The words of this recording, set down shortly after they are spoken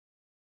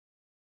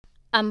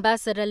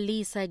Ambassador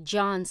Lisa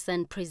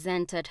Johnson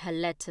presented her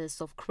letters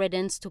of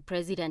credence to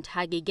President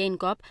Hage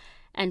Geingob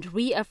and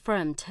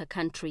reaffirmed her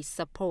country's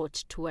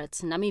support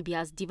towards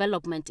Namibia's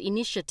development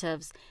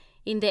initiatives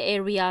in the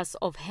areas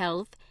of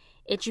health,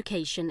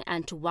 education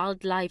and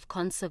wildlife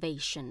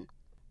conservation.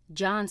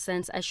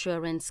 Johnson's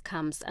assurance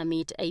comes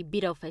amid a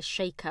bit of a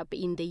shake-up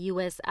in the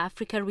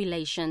U.S.-Africa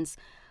relations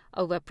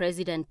over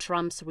President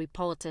Trump's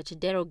reported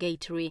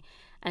derogatory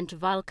and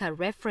vulgar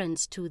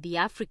reference to the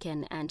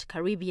African and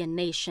Caribbean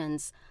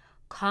nations,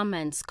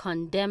 comments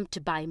condemned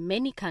by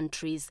many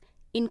countries,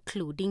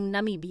 including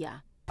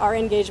Namibia. Our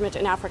engagement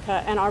in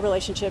Africa and our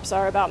relationships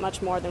are about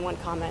much more than one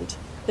comment.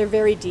 They're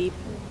very deep.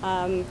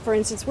 For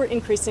instance, we're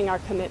increasing our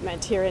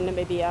commitment here in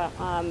Namibia.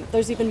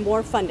 There's even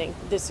more funding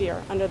this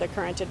year under the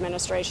current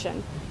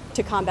administration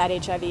to combat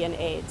HIV and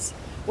AIDS.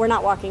 We're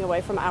not walking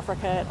away from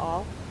Africa at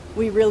all.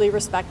 We really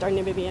respect our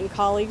Namibian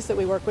colleagues that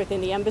we work with in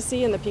the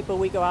embassy and the people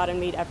we go out and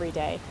meet every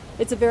day.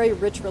 It's a very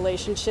rich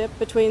relationship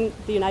between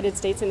the United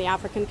States and the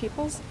African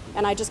peoples.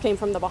 And I just came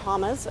from the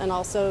Bahamas and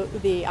also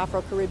the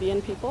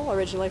Afro-Caribbean people,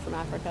 originally from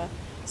Africa.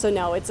 So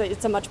no, it's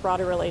a much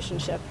broader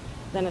relationship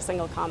than a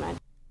single comment.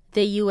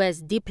 The U.S.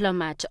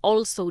 diplomat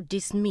also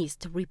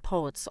dismissed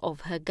reports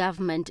of her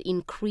government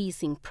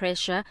increasing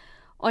pressure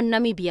on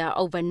Namibia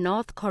over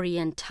North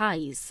Korean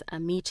ties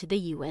amid the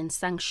UN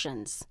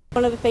sanctions.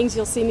 One of the things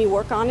you'll see me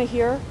work on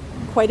here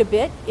quite a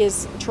bit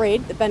is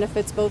trade that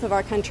benefits both of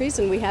our countries,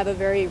 and we have a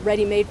very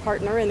ready-made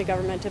partner in the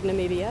government of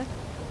Namibia,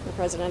 the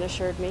President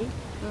assured me.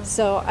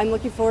 So I'm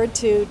looking forward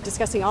to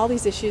discussing all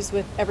these issues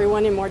with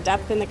everyone in more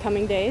depth in the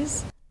coming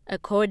days.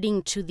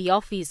 According to the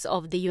Office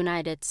of the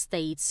United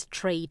States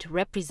Trade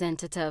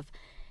Representative,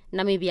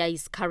 Namibia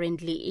is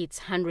currently its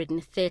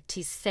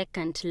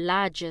 132nd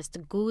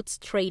largest goods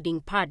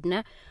trading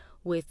partner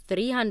with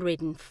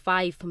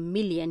 $305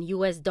 million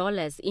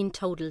in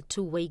total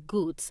two-way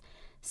goods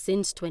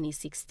since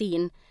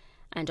 2016,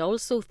 and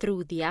also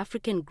through the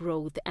African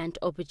Growth and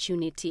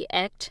Opportunity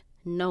Act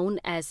known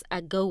as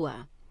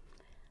AGOA.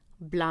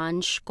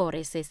 Blanche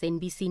Corres,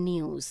 NBC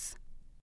News.